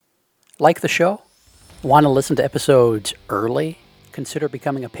Like the show? Want to listen to episodes early? Consider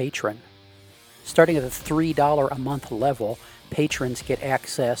becoming a patron. Starting at the $3 a month level, patrons get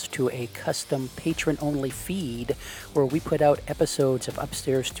access to a custom patron-only feed where we put out episodes of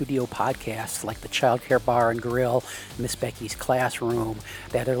Upstairs Studio podcasts like the Childcare Bar and Grill, Miss Becky's Classroom,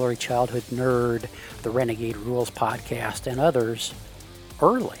 That Early Childhood Nerd, the Renegade Rules podcast, and others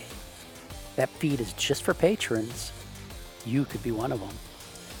early. That feed is just for patrons. You could be one of them.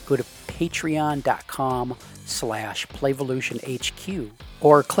 Go to patreon.com/PlayvolutionHQ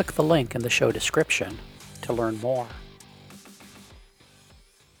or click the link in the show description to learn more.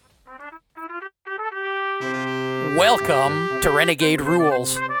 Welcome to Renegade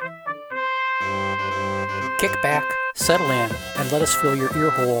Rules. Kick back, settle in, and let us fill your ear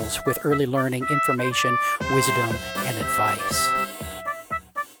holes with early learning, information, wisdom, and advice.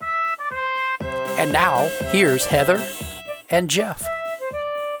 And now, here's Heather and Jeff.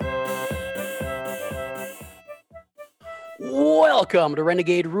 Welcome to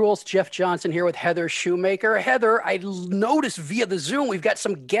Renegade Rules. Jeff Johnson here with Heather Shoemaker. Heather, I noticed via the Zoom we've got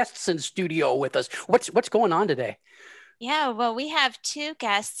some guests in studio with us. What's going on today? Yeah, well, we have two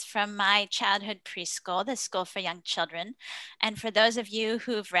guests from my childhood preschool, the School for Young Children. And for those of you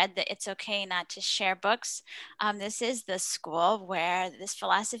who've read the It's Okay Not to Share books, this is the school where this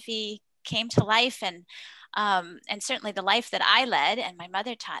philosophy came to life and certainly the life that I led and my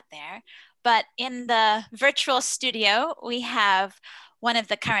mother taught there. But in the virtual studio, we have one of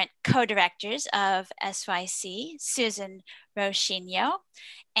the current co-directors of SYC, Susan Rochinio,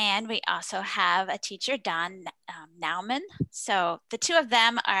 and we also have a teacher, Don Nauman. So the two of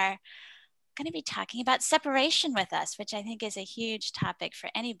them are going to be talking about separation with us, which I think is a huge topic for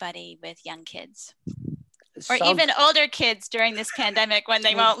anybody with young kids. Or even older kids during this pandemic when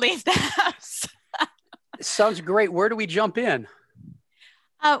they won't leave the house. Sounds great. Where do we jump in?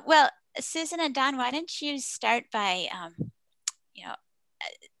 Well, Susan and Don, why don't you start by,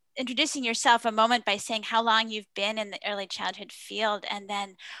 introducing yourself a moment by saying how long you've been in the early childhood field and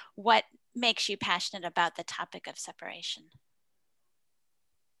then what makes you passionate about the topic of separation.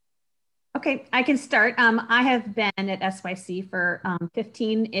 Okay, I can start. I have been at SYC for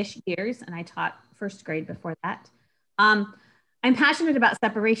 15-ish years, and I taught first grade before that. I'm passionate about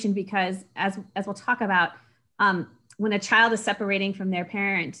separation because, as we'll talk about, when a child is separating from their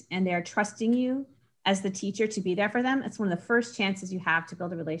parent and they're trusting you as the teacher to be there for them, it's one of the first chances you have to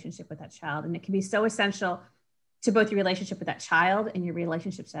build a relationship with that child. And it can be so essential to both your relationship with that child and your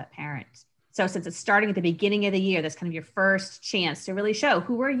relationship to that parent. So since it's starting at the beginning of the year, that's kind of your first chance to really show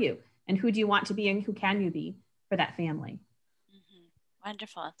who are you and who do you want to be and who can you be for that family. Mm-hmm.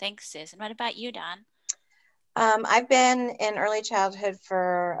 Wonderful. Thanks, Susan. What about you, Don? I've been in early childhood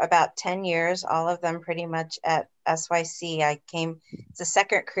for about 10 years, all of them pretty much at SYC. It's a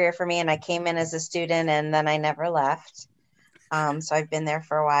second career for me, and I came in as a student and then I never left. So I've been there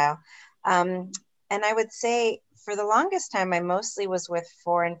for a while. And I would say for the longest time, I mostly was with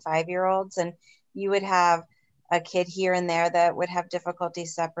 4 and 5-year-olds, and you would have a kid here and there that would have difficulty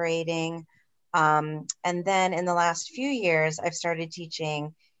separating. And then in the last few years, I've started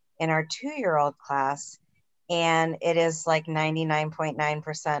teaching in our 2-year-old class. And it is like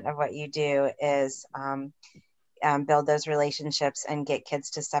 99.9% of what you do is build those relationships and get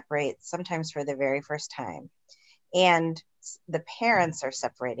kids to separate sometimes for the very first time. And the parents are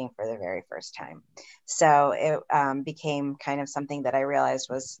separating for the very first time. So it became kind of something that I realized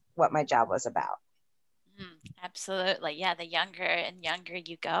was what my job was about. Absolutely. Yeah. The younger and younger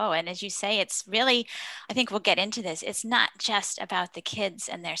you go. And as you say, it's really, I think we'll get into this. It's not just about the kids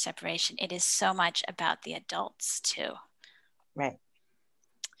and their separation. It is so much about the adults too. Right.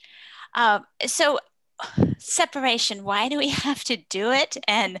 So separation, why do we have to do it?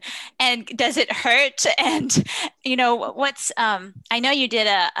 And does it hurt? And, I know you did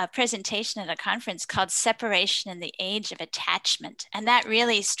a presentation at a conference called Separation in the Age of Attachment. And that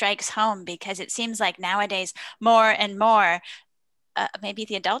really strikes home because it seems like nowadays more and more, maybe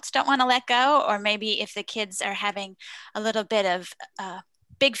the adults don't want to let go, or maybe if the kids are having a little bit of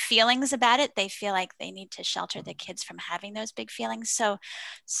big feelings about it, they feel like they need to shelter the kids from having those big feelings. So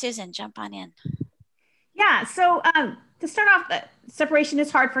Susan, jump on in. Yeah. So to start off, separation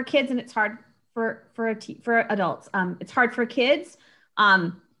is hard for kids and it's hard for adults. It's hard for kids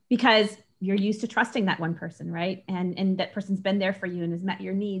because you're used to trusting that one person, right? And that person's been there for you and has met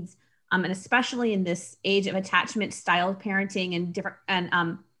your needs. And especially in this age of attachment style parenting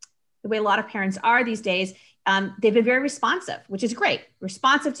and the way a lot of parents are these days, they've been very responsive, which is great.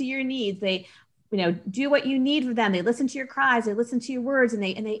 Responsive to your needs. They do what you need for them. They listen to your cries, they listen to your words, and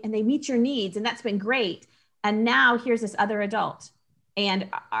they meet your needs. And that's been great. And now here's this other adult And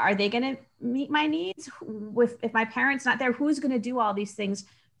are they going to meet my needs? If my parents not there, who's going to do all these things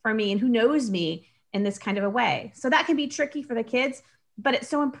for me, and who knows me in this kind of a way? So that can be tricky for the kids, but it's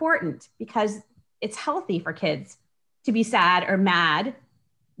so important because it's healthy for kids to be sad or mad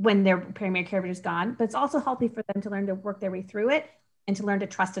when their primary caregiver is gone, but it's also healthy for them to learn to work their way through it and to learn to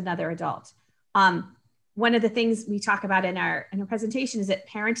trust another adult. One of the things we talk about in our presentation is that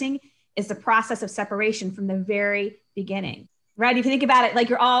parenting is the process of separation from the very beginning, right? If you think about it, like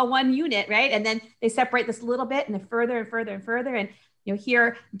you're all one unit, right? And then they separate this little bit and then further and further and further. And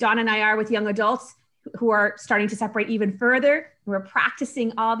here Dawn and I are with young adults who are starting to separate even further. We're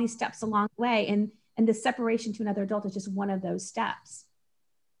practicing all these steps along the way. And the separation to another adult is just one of those steps.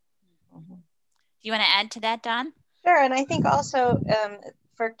 Do you want to add to that, Dawn? Sure. And I think also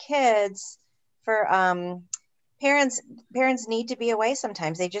for kids, for parents need to be away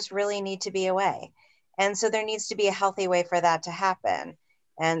sometimes. They just really need to be away. And so there needs to be a healthy way for that to happen.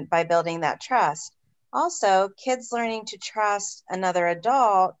 And by building that trust. Also, kids learning to trust another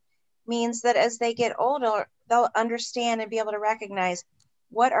adult means that as they get older, they'll understand and be able to recognize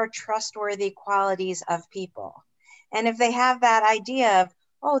what are trustworthy qualities of people. And if they have that idea of,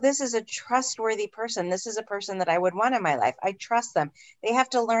 oh, this is a trustworthy person, this is a person that I would want in my life, I trust them. They have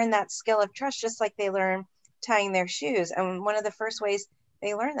to learn that skill of trust, just like they learn tying their shoes. And one of the first ways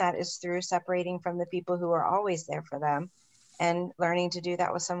they learn that is through separating from the people who are always there for them and learning to do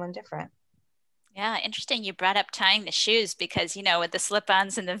that with someone different. Yeah, interesting. You brought up tying the shoes because, with the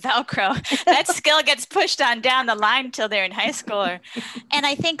slip-ons and the Velcro, that skill gets pushed on down the line till they're in high school. And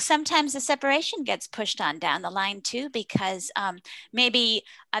I think sometimes the separation gets pushed on down the line too, because maybe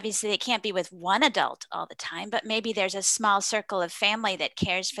obviously they can't be with one adult all the time, but maybe there's a small circle of family that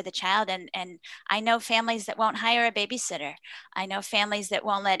cares for the child. And I know families that won't hire a babysitter. I know families that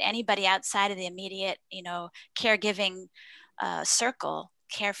won't let anybody outside of the immediate, caregiving circle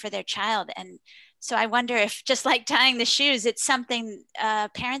care for their child. And so I wonder if, just like tying the shoes, it's something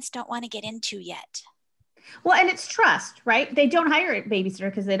parents don't want to get into yet. Well, and it's trust, right? They don't hire a babysitter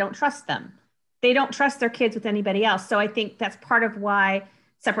because they don't trust them. They don't trust their kids with anybody else. So I think that's part of why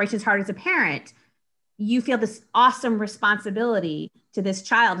separation is hard as a parent. You feel this awesome responsibility to this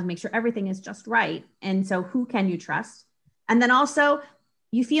child and make sure everything is just right. And so who can you trust? And then also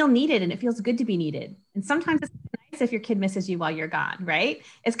you feel needed, and it feels good to be needed. And sometimes it's nice if your kid misses you while you're gone, right?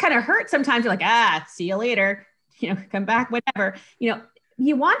 It's kind of hurt sometimes. You're like, see you later, come back, whatever. You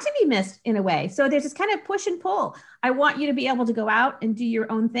want to be missed in a way. So there's this kind of push and pull. I want you to be able to go out and do your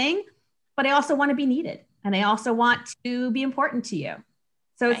own thing, but I also want to be needed. And I also want to be important to you.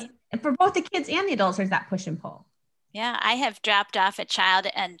 So right. It's, for both the kids and the adults, there's that push and pull. Yeah, I have dropped off a child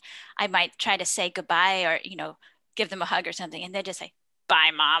and I might try to say goodbye or, give them a hug or something. And they just say,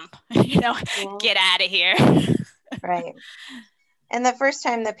 bye, mom, get out of here. Right. And the first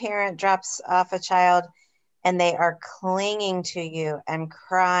time the parent drops off a child and they are clinging to you and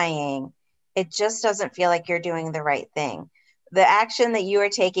crying, it just doesn't feel like you're doing the right thing. The action that you are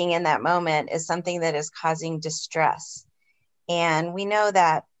taking in that moment is something that is causing distress. And we know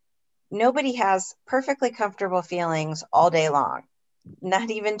that nobody has perfectly comfortable feelings all day long, not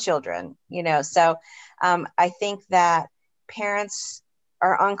even children, So I think that parents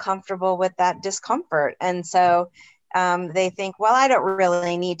are uncomfortable with that discomfort. And so they think, well, I don't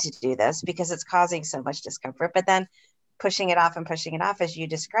really need to do this because it's causing so much discomfort. But then pushing it off, as you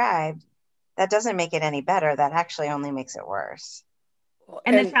described, that doesn't make it any better. That actually only makes it worse.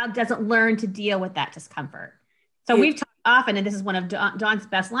 And the child doesn't learn to deal with that discomfort. So we've talked often, and this is one of Dawn's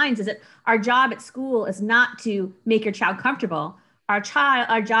best lines, is that our job at school is not to make your child comfortable. Our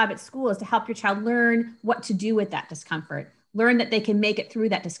job at school is to help your child learn what to do with that discomfort, learn that they can make it through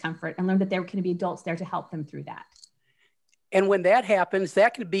that discomfort, and learn that there can be adults there to help them through that. And when that happens,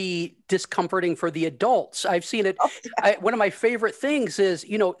 that can be discomforting for the adults. I've seen it. One of my favorite things is,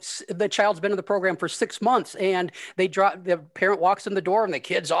 the child's been in the program for 6 months and the parent walks in the door and the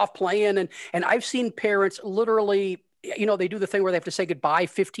kid's off playing. And I've seen parents literally, they do the thing where they have to say goodbye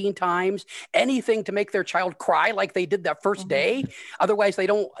 15 times, anything to make their child cry like they did that first day. Otherwise they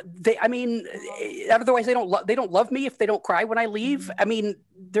don't love me if they don't cry when I leave. I mean,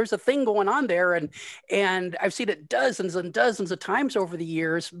 there's a thing going on there. And I've seen it dozens and dozens of times over the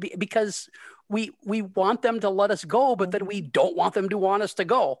years because we want them to let us go, but then we don't want them to want us to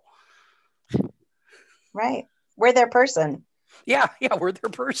go. Right. We're their person. Yeah, we're their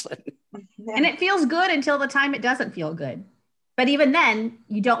person. And it feels good until the time it doesn't feel good. But even then,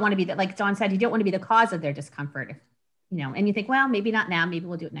 you don't want to be that, like Dawn said, you don't want to be the cause of their discomfort, and you think, well, maybe not now, maybe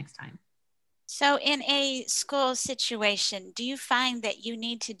we'll do it next time. So in a school situation, do you find that you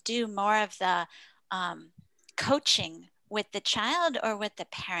need to do more of the coaching with the child or with the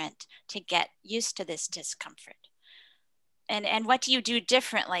parent to get used to this discomfort? And what do you do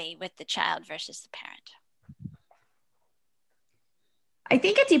differently with the child versus the parent? I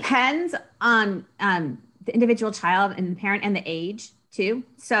think it depends on the individual child and the parent and the age too.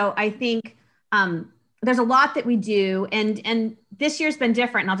 So I think there's a lot that we do, and this year's been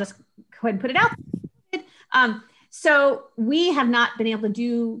different. And I'll just go ahead and put it out. So we have not been able to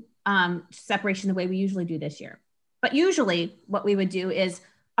do separation the way we usually do this year. But usually what we would do is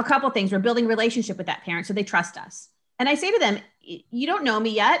a couple of things. We're building a relationship with that parent so they trust us. And I say to them, you don't know me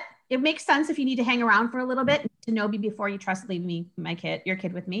yet. It makes sense if you need to hang around for a little bit to know me before you trust leaving me, your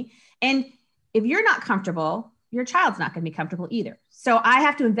kid with me. And if you're not comfortable, your child's not going to be comfortable either. So I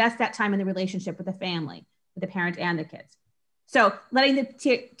have to invest that time in the relationship with the family, with the parent and the kids. So letting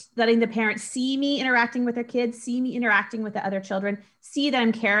the parents see me interacting with their kids, see me interacting with the other children, see that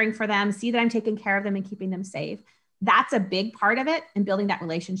I'm caring for them, see that I'm taking care of them and keeping them safe. That's a big part of it, and building that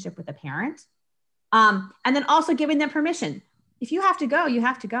relationship with the parent. And then also giving them permission. If you have to go, you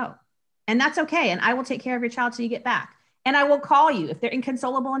have to go. And that's okay. And I will take care of your child till you get back. And I will call you. If they're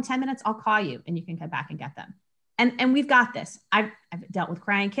inconsolable in 10 minutes, I'll call you and you can come back and get them. And we've got this. I've dealt with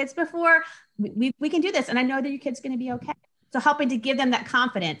crying kids before. We can do this. And I know that your kid's going to be okay. So helping to give them that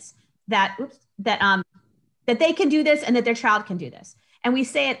confidence that they can do this and that their child can do this. And we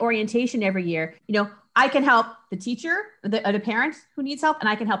say at orientation every year, I can help the teacher, the parent who needs help, and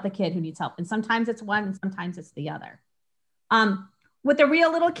I can help the kid who needs help. And sometimes it's one and sometimes it's the other. With the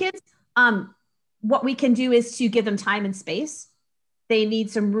real little kids, what we can do is to give them time and space. They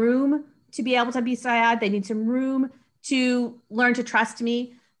need some room to be able to be sad. They need some room to learn to trust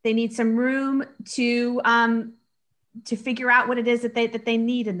me. They need some room to figure out what it is that they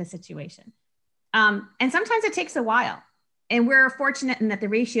need in the situation. And sometimes it takes a while. And we're fortunate in that the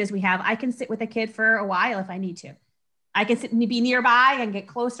ratios we have, I can sit with a kid for a while if I need to. I can sit and be nearby and get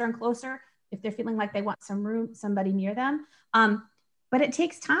closer and closer if they're feeling like they want some room, somebody near them. But it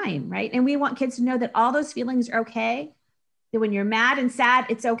takes time, right? And we want kids to know that all those feelings are okay, that when you're mad and sad,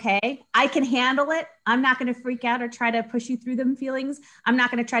 it's okay. I can handle it. I'm not going to freak out or try to push you through them feelings. I'm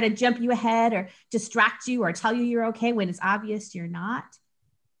not going to try to jump you ahead or distract you or tell you you're okay when it's obvious you're not.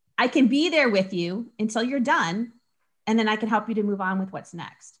 I can be there with you until you're done, and then I can help you to move on with what's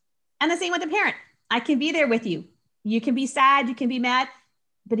next. And the same with the parent. I can be there with you. You can be sad, you can be mad,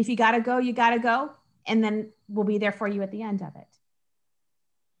 but if you got to go, you got to go. And then we'll be there for you at the end of it.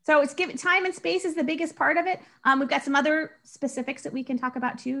 So it's time and space is the biggest part of it. We've got some other specifics that we can talk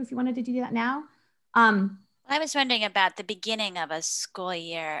about too, if you wanted to do that now. I was wondering about the beginning of a school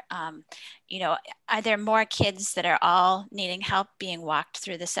year. Are there more kids that are all needing help being walked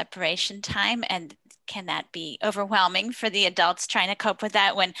through the separation time? And can that be overwhelming for the adults trying to cope with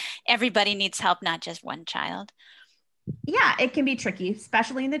that when everybody needs help, not just one child? Yeah, it can be tricky,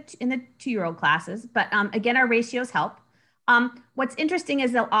 especially in the 2-year-old classes. But again, our ratios help. What's interesting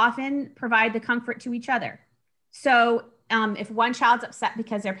is they'll often provide the comfort to each other. So if one child's upset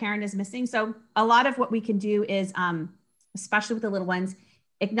because their parent is missing, so a lot of what we can do is, especially with the little ones,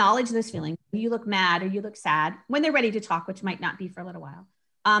 acknowledge those feelings. You look mad or you look sad when they're ready to talk, which might not be for a little while.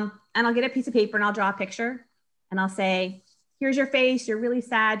 And I'll get a piece of paper and I'll draw a picture and I'll say, here's your face. You're really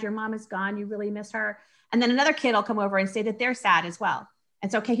sad. Your mom is gone. You really miss her. And then another kid will come over and say that they're sad as well.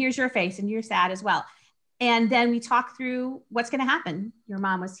 And so, okay, here's your face and you're sad as well. And then we talk through what's going to happen. Your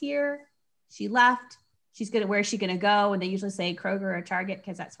mom was here. She left. Where is she going to go? And they usually say Kroger or Target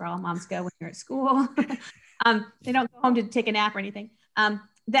because that's where all moms go when you're at school. They don't go home to take a nap or anything.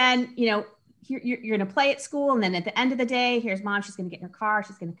 Then, you're going to play at school. And then at the end of the day, here's mom. She's going to get in her car.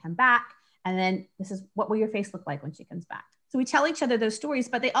 She's going to come back. And then this is what will your face look like when she comes back? So we tell each other those stories,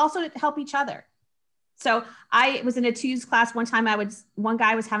 but they also help each other. So I was in a twos class one time. One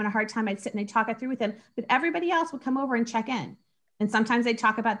guy was having a hard time. I'd sit and I'd talk it through with him, but everybody else would come over and check in. And sometimes they'd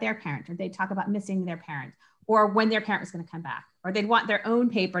talk about their parent, or they'd talk about missing their parent, or when their parent was going to come back, or they'd want their own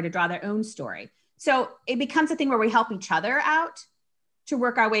paper to draw their own story. So it becomes a thing where we help each other out to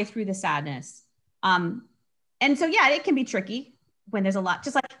work our way through the sadness. And so, yeah, it can be tricky when there's a lot,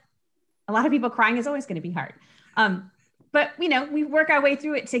 just like a lot of people crying is always going to be hard. But, we work our way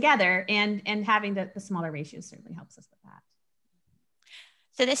through it together, and having the smaller ratios certainly helps us with that.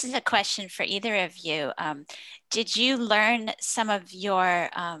 So this is a question for either of you. Did you learn some of your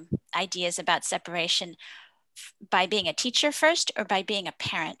ideas about separation by being a teacher first or by being a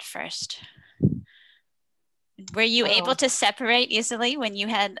parent first? Were you able to separate easily when you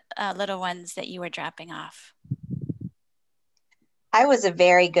had little ones that you were dropping off? I was a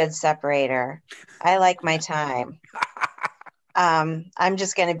very good separator. I like my time. I'm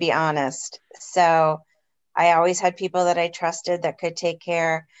just going to be honest. So I always had people that I trusted that could take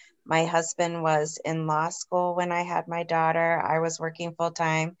care. My husband was in law school when I had my daughter. I was working full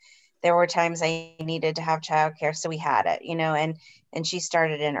time. There were times I needed to have childcare, so we had it, and she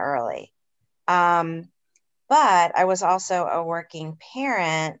started in early. But I was also a working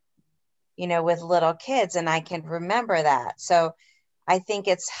parent, with little kids, and I can remember that. So I think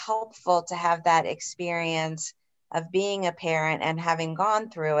it's helpful to have that experience of being a parent and having gone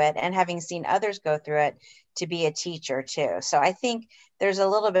through it and having seen others go through it to be a teacher too. So I think there's a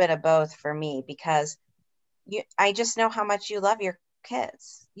little bit of both for me, because I just know how much you love your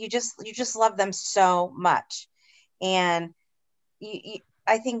kids. You just love them so much. And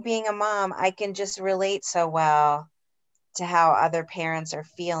I think being a mom, I can just relate so well to how other parents are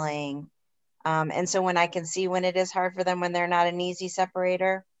feeling. And so when I can see when it is hard for them, when they're not an easy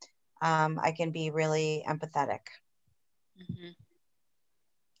separator, I can be really empathetic. Mm-hmm.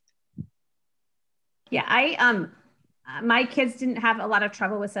 Yeah, my kids didn't have a lot of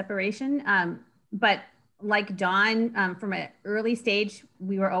trouble with separation, but like Dawn, from an early stage,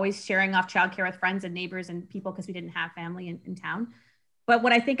 we were always sharing off childcare with friends and neighbors and people because we didn't have family in town. But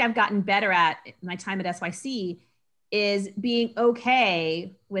what I think I've gotten better at in my time at SYC is being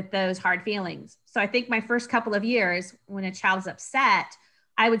okay with those hard feelings. So I think my first couple of years, when a child's upset,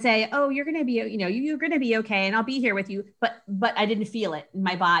 I would say, "Oh, you're going to be, you're going to be okay, and I'll be here with you." But I didn't feel it in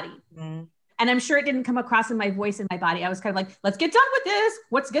my body. Mm-hmm. And I'm sure it didn't come across in my voice and my body. I was kind of like, let's get done with this.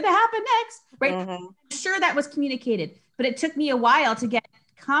 What's going to happen next? Right. Mm-hmm. I'm sure that was communicated, but it took me a while to get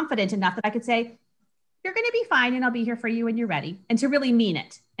confident enough that I could say, you're going to be fine and I'll be here for you when you're ready. And to really mean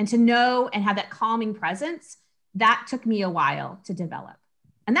it and to know and have that calming presence, that took me a while to develop.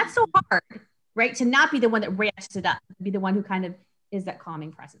 And that's so hard, right? To not be the one that ramps it up, to be the one who kind of is that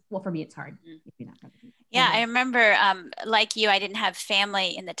calming presence. Well, for me, it's hard. Maybe not. Yeah, I remember, like you, I didn't have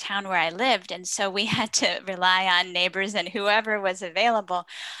family in the town where I lived. And so we had to rely on neighbors and whoever was available.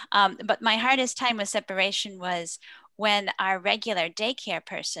 But my hardest time with separation was when our regular daycare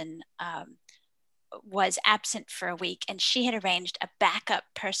person was absent for a week, and she had arranged a backup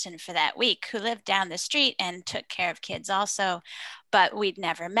person for that week who lived down the street and took care of kids also, but we'd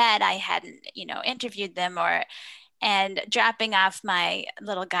never met. I hadn't, interviewed them and dropping off my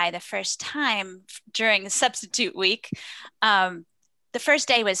little guy the first time during substitute week. The first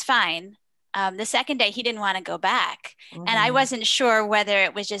day was fine. The second day, he didn't want to go back. Mm-hmm. And I wasn't sure whether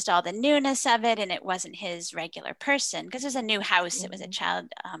it was just all the newness of it and it wasn't his regular person, because it was a new house. Mm-hmm. It was a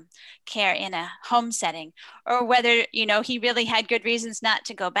child care in a home setting, or whether, he really had good reasons not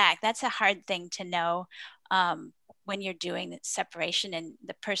to go back. That's a hard thing to know when you're doing the separation and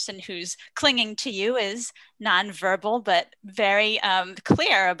the person who's clinging to you is nonverbal, but very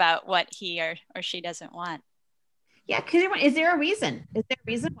clear about what he or she doesn't want. Yeah, because is there a reason? Is there a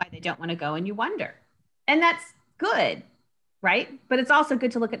reason why they don't want to go? And you wonder. And that's good, right? But it's also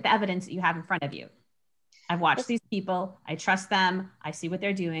good to look at the evidence that you have in front of you. I've watched these people. I trust them. I see what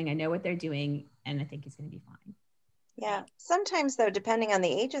they're doing. I know what they're doing. And I think it's going to be fine. Yeah. Sometimes, though, depending on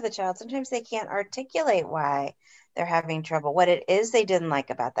the age of the child, sometimes they can't articulate why they're having trouble, what it is they didn't like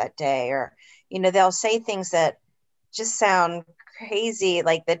about that day. Or, they'll say things that just sound crazy,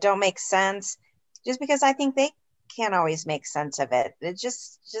 like that don't make sense, just because I think they can't always make sense of it. It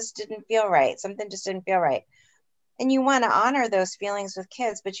just didn't feel right. Something just didn't feel right. And you want to honor those feelings with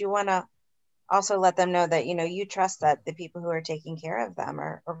kids, but you want to also let them know that, you trust that the people who are taking care of them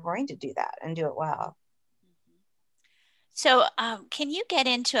are going to do that and do it well. So can you get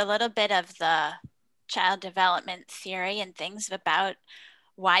into a little bit of the child development theory and things about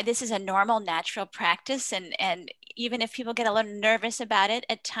why this is a normal, natural practice? And even if people get a little nervous about it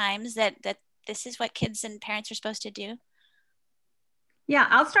at times, that this is what kids and parents are supposed to do? Yeah,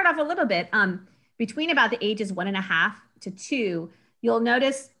 I'll start off a little bit. Between about the ages 1.5 to 2, you'll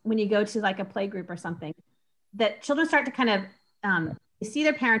notice when you go to like a play group or something, that children start to kind of see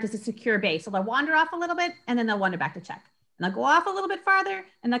their parent as a secure base. So they'll wander off a little bit and then they'll wander back to check. And they'll go off a little bit farther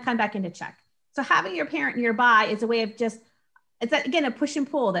and they'll come back in to check. So having your parent nearby is a way of just, it's again, a push and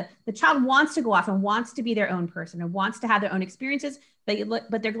pull that the child wants to go off and wants to be their own person and wants to have their own experiences,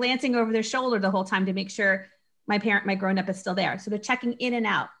 but they're glancing over their shoulder the whole time to make sure my grown up is still there. So they're checking in and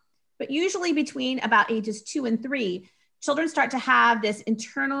out. But usually between about ages 2 and 3, children start to have this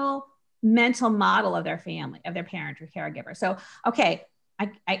internal mental model of their family, of their parent or caregiver. So, okay,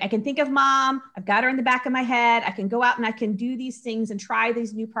 I can think of mom, I've got her in the back of my head. I can go out and I can do these things and try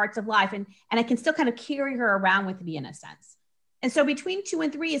these new parts of life. And I can still kind of carry her around with me in a sense. And so between 2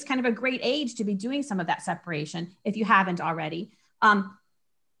 and 3 is kind of a great age to be doing some of that separation if you haven't already,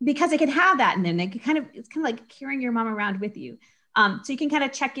 because they can have that. And then it's kind of like carrying your mom around with you. So you can kind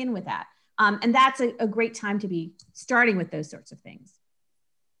of check in with that. And that's a great time to be starting with those sorts of things.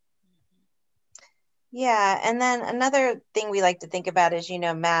 Yeah. And then another thing we like to think about is,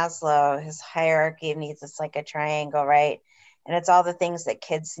 Maslow, his hierarchy of needs, it's like a triangle, right? And it's all the things that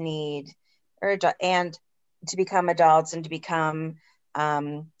kids need and to become adults and to become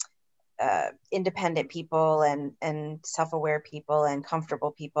independent people and self-aware people and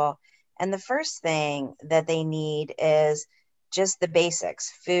comfortable people. And the first thing that they need is just the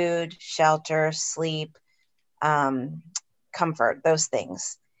basics: food, shelter, sleep, comfort, those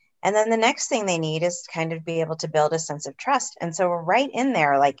things. And then the next thing they need is kind of be able to build a sense of trust. And so we're right in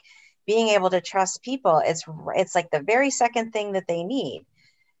there, like being able to trust people. It's like the very second thing that they need.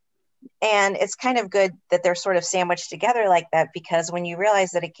 And it's kind of good that they're sort of sandwiched together like that, because when you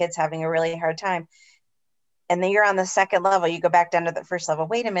realize that a kid's having a really hard time and then you're on the second level, you go back down to the first level.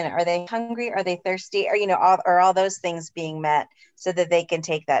 Wait a minute, are they hungry? Are they thirsty? Or, all those things being met so that they can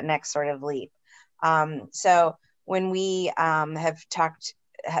take that next sort of leap. So when we have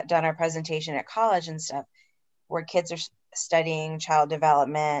done our presentation at college and stuff, where kids are studying child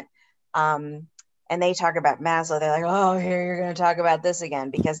development, and they talk about Maslow, they're like, oh, here you're going to talk about this again,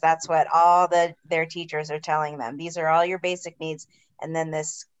 because that's what all their teachers are telling them. These are all your basic needs. And then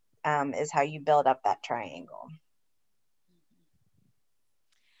this is how you build up that triangle.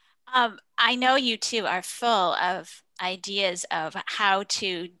 I know you two are full of ideas of how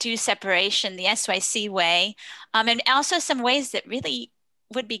to do separation the SYC way, and also some ways that really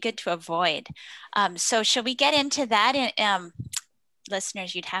would be good to avoid. So shall we get into that?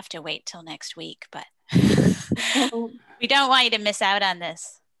 Listeners, you'd have to wait till next week, but we don't want you to miss out on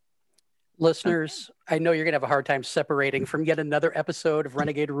this. Listeners, I know you're going to have a hard time separating from yet another episode of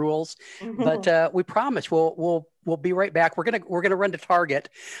Renegade Rules, but we promise we'll be right back. We're gonna run to Target,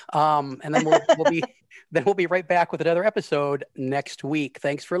 and then we'll be right back with another episode next week.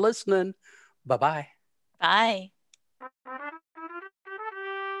 Thanks for listening. Bye-bye. Bye.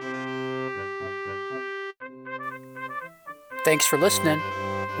 Thanks for listening.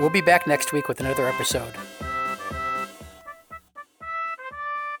 We'll be back next week with another episode.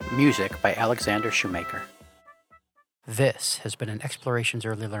 Music by Alexander Shoemaker. This has been an Explorations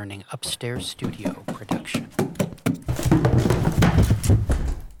Early Learning Upstairs Studio production.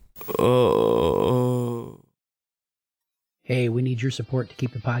 Hey, we need your support to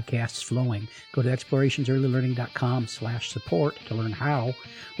keep the podcasts flowing. Go to explorationsearlylearning.com/support to learn how.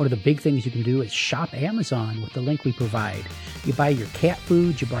 One of the big things you can do is shop Amazon with the link we provide. You buy your cat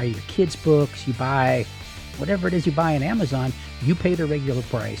food, you buy your kids' books, you buy whatever it is you buy on Amazon, you pay the regular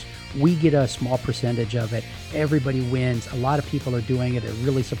price. We get a small percentage of it. Everybody wins. A lot of people are doing it. It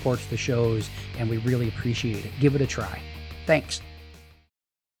really supports the shows, and we really appreciate it. Give it a try. Thanks.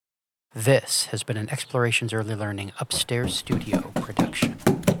 This has been an Explorations Early Learning Upstairs Studio production.